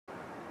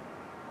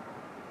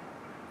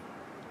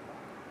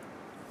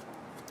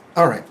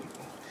Alright,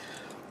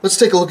 let's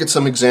take a look at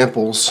some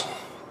examples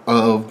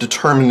of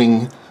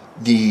determining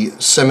the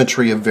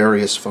symmetry of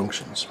various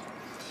functions.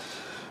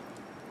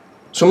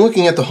 So I'm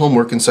looking at the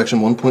homework in section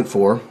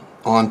 1.4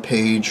 on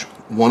page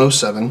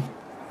 107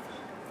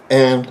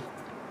 and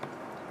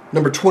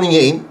number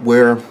 28,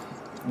 where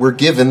we're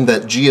given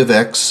that g of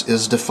x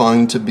is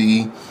defined to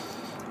be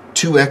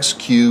 2x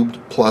cubed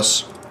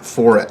plus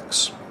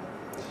 4x.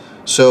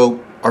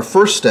 So our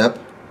first step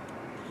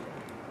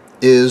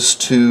is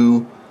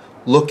to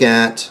look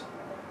at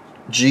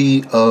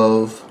g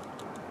of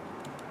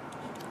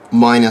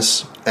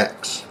minus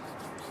x.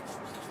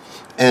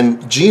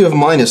 And g of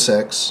minus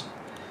x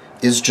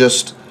is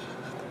just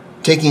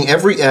taking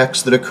every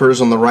x that occurs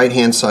on the right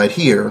hand side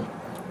here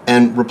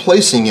and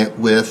replacing it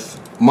with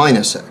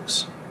minus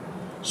x.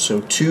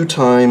 So 2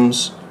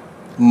 times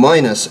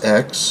minus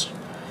x,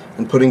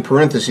 and putting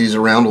parentheses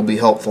around will be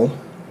helpful,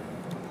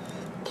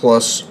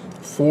 plus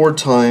 4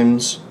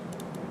 times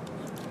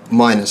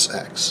minus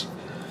x.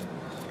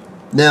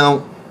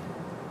 Now,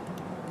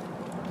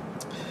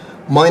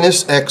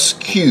 minus x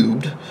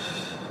cubed,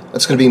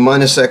 that's going to be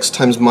minus x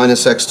times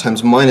minus x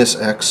times minus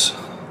x.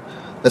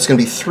 That's going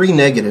to be 3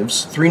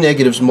 negatives. 3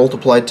 negatives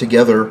multiplied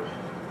together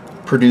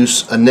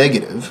produce a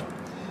negative,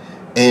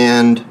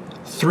 and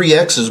 3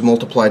 x's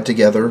multiplied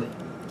together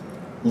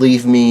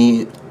leave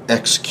me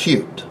x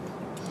cubed.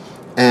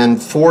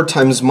 And 4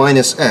 times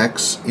minus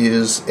x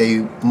is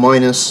a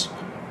minus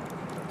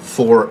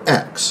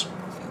 4x.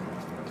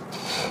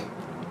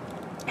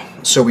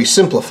 So we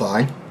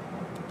simplify,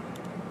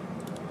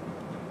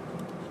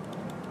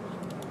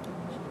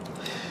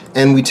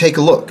 and we take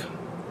a look.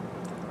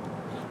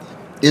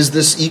 Is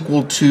this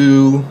equal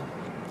to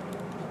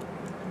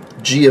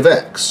g of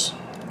x?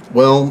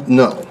 Well,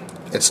 no,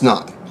 it's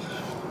not.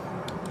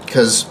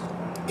 Because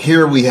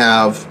here we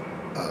have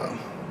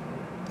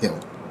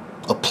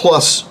a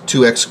plus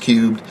 2x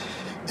cubed,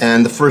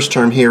 and the first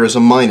term here is a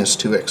minus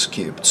 2x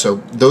cubed. So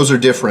those are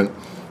different.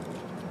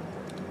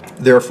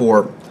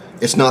 Therefore,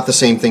 it's not the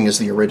same thing as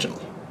the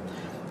original.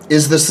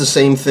 Is this the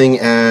same thing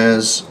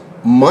as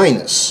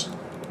minus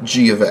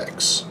g of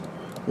x?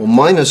 Well,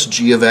 minus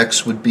g of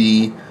x would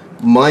be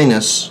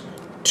minus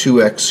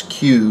 2x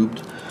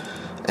cubed,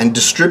 and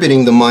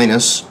distributing the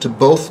minus to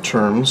both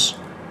terms,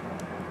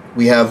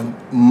 we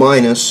have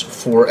minus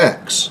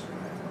 4x.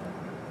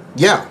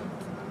 Yeah,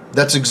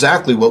 that's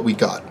exactly what we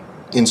got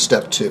in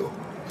step 2.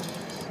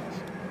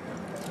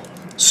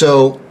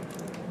 So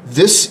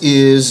this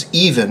is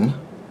even.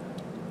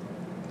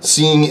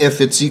 Seeing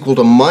if it's equal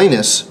to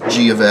minus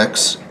g of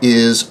x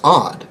is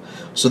odd.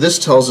 So this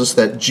tells us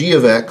that g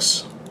of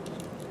x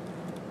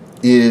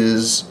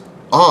is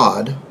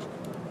odd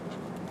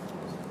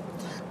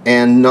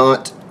and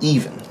not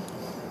even.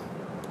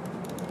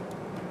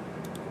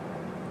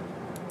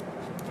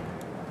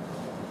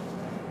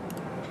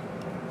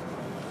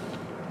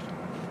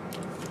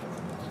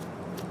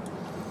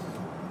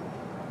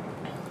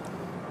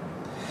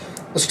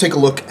 Let's take a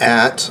look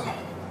at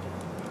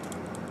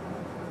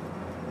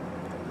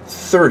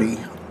 30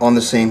 on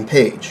the same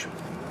page,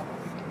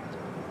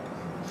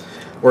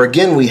 where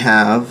again we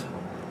have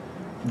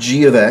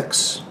g of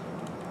x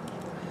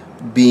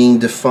being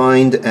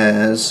defined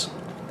as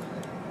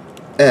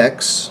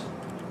x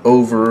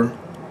over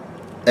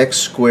x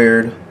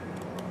squared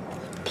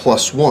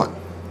plus 1.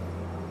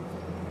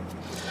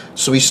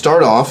 So we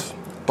start off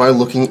by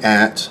looking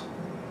at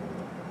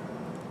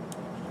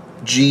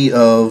g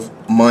of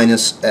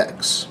minus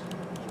x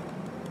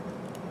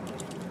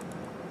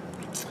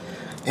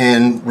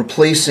and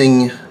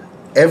replacing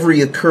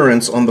every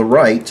occurrence on the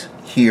right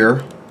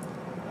here,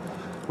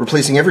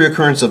 replacing every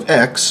occurrence of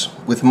x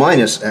with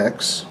minus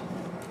x,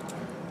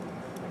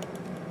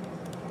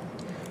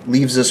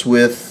 leaves us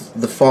with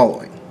the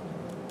following.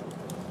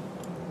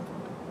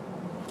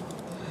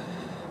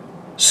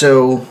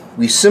 So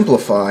we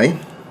simplify.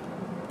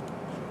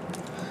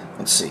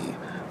 Let's see,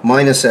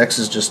 minus x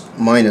is just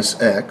minus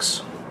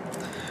x.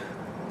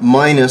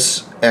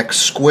 Minus x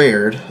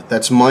squared,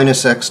 that's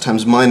minus x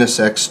times minus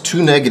x.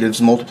 2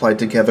 negatives multiplied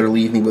together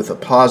leave me with a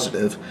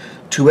positive.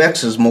 2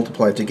 x's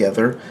multiplied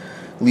together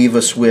leave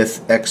us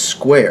with x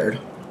squared.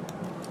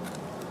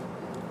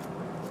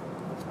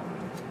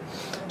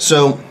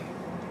 So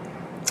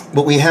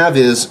what we have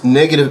is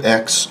negative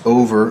x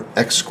over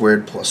x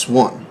squared plus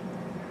 1.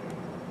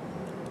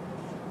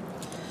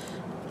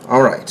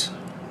 Alright,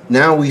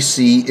 now we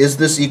see, is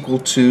this equal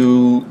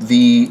to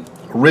the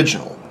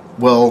original?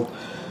 Well,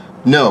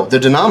 no, the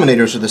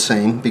denominators are the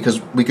same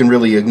because we can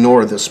really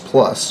ignore this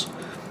plus.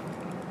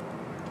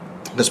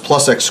 This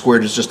plus x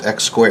squared is just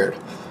x squared.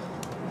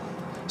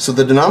 So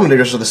the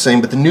denominators are the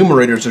same, but the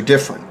numerators are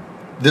different.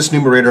 This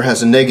numerator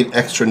has a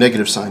extra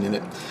negative sign in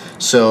it.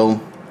 So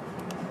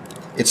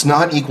it's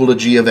not equal to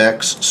g of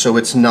x, so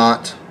it's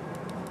not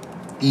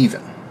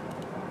even.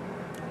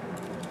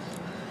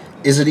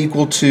 Is it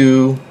equal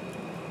to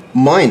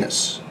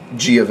minus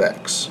g of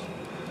x?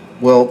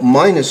 Well,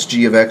 minus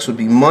g of x would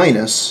be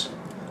minus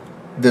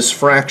this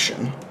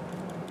fraction.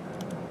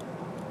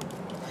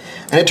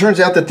 And it turns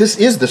out that this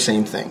is the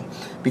same thing,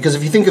 Because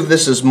if you think of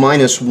this as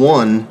minus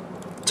 1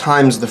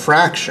 times the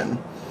fraction,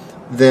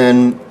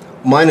 then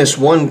minus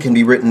 1 can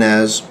be written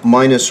as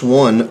minus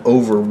 1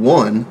 over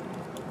 1.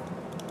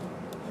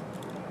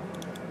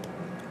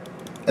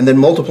 And then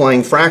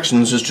multiplying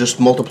fractions is just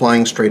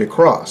multiplying straight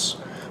across.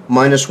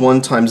 Minus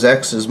 1 times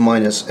x is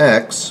minus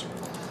x.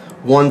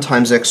 1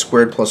 times x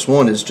squared plus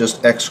 1 is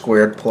just x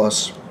squared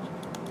plus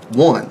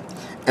 1.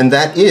 And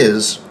that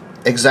is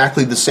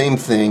exactly the same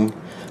thing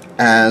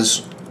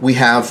as we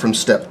have from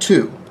step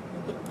 2.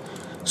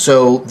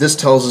 So this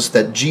tells us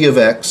that g of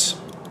x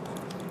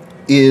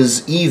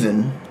is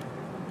even,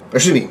 or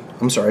excuse me,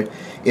 I'm sorry,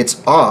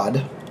 it's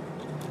odd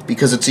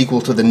because it's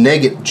equal to the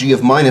negative, g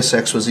of minus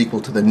x was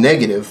equal to the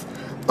negative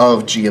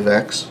of g of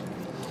x,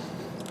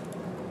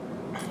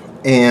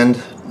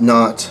 and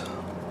not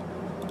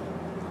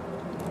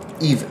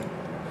even.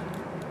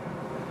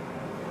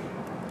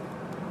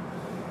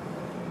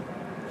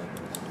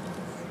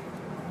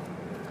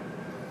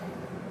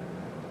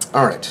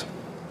 All right.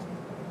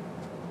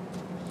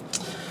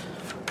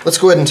 Let's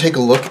go ahead and take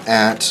a look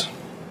at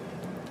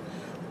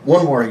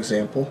one more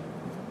example.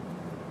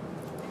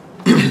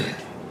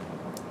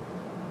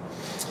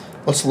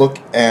 Let's look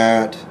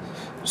at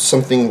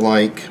something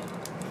like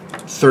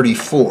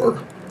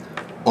 34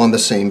 on the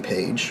same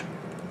page.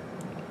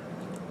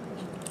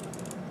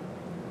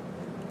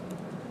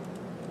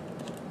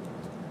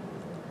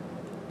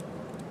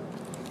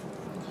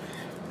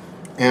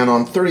 And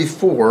on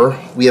 34,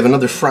 we have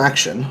another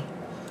fraction.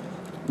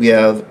 We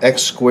have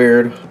x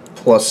squared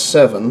plus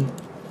 7.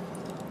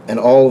 And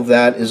all of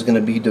that is going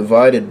to be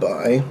divided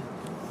by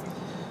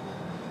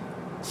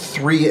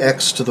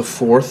 3x to the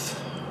 4th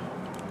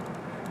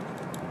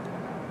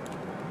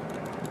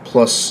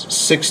plus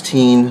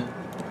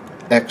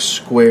 16x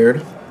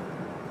squared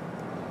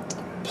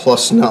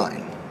plus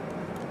 9.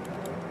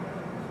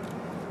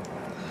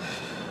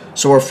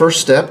 So our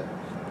first step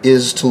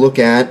is to look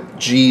at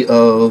g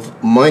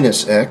of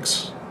minus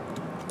x.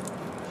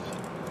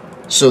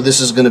 So this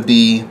is going to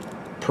be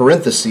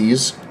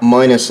parentheses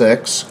minus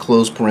x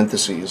close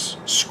parentheses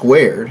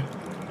squared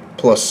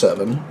plus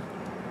 7.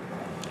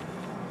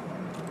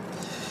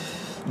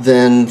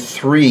 Then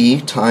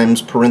 3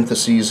 times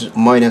parentheses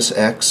minus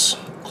x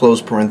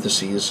close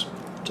parentheses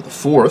to the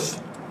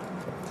 4th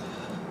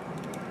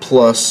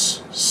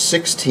plus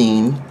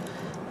 16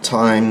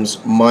 times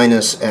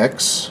minus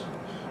x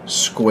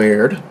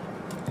squared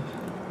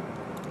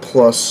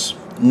plus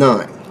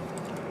 9.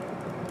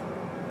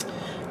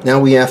 Now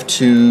we have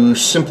to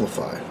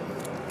simplify.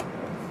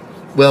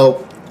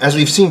 Well, as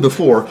we've seen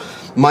before,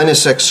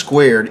 minus x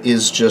squared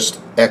is just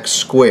x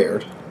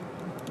squared.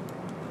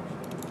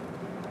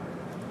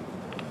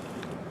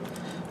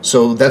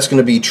 So that's going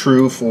to be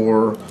true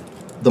for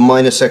the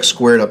minus x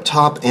squared up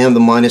top and the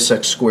minus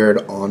x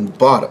squared on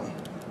bottom.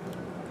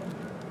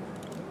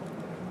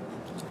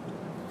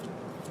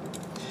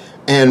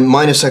 And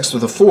minus x to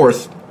the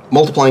 4th,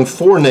 multiplying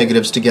 4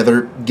 negatives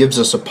together gives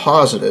us a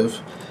positive,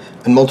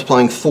 and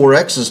multiplying 4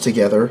 x's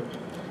together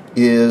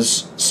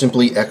is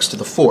simply x to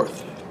the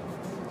 4th.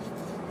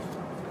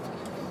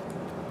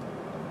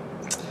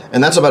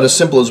 And that's about as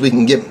simple as we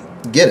can get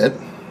it.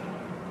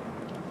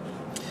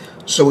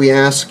 So we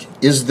ask,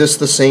 is this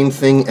the same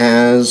thing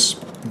as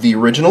the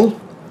original?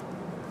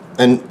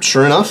 And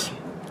sure enough,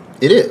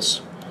 it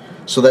is.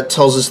 So that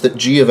tells us that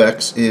g of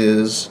x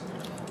is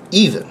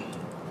even.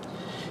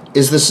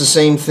 Is this the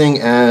same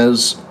thing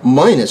as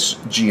minus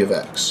g of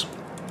x?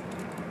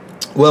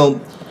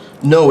 Well,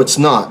 no, it's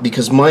not,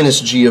 because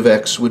minus g of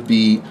x would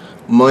be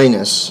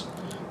minus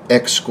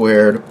x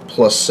squared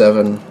plus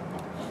 7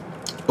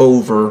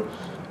 over,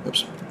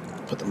 oops,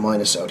 put the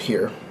minus out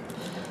here,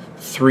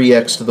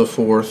 3x to the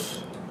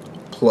 4th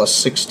plus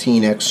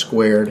 16x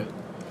squared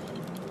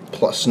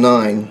plus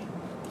 9.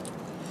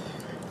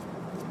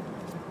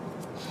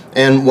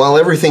 And while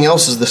everything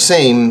else is the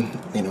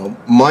same, you know,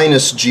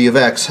 minus g of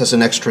x has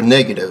an extra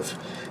negative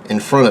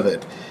in front of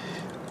it.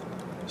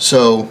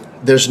 So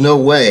there's no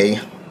way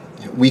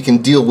we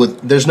can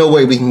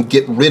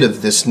get rid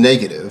of this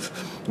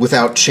negative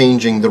without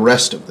changing the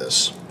rest of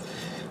this.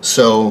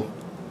 So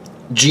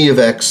g of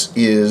x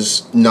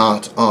is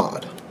not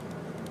odd.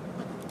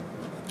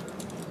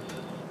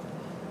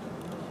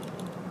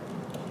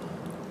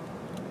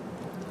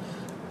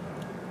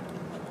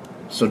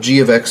 So g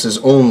of x is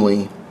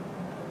only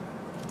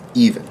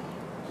even.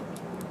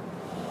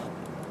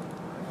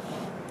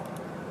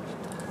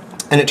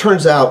 And it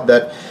turns out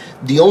that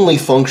the only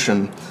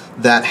function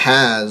that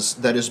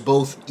is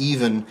both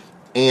even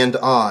and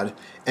odd,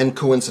 and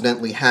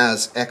coincidentally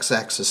has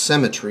x-axis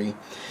symmetry,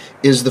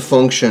 is the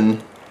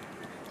function,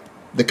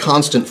 the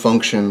constant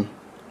function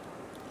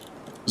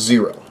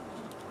 0.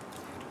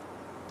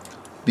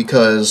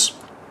 Because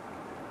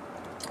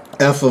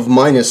f of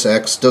minus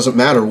x doesn't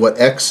matter what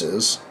x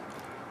is.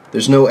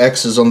 There's no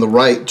x's on the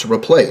right to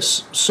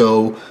replace,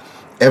 so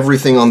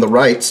everything on the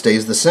right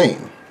stays the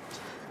same.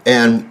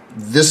 And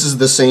this is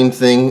the same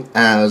thing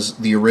as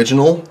the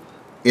original.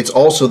 It's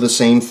also the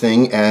same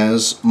thing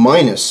as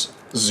minus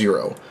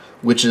 0,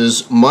 which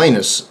is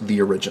minus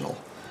the original.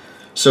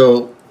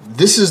 So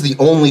this is the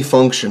only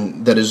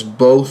function that is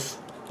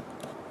both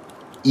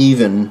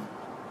even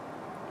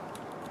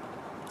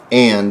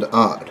and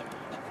odd.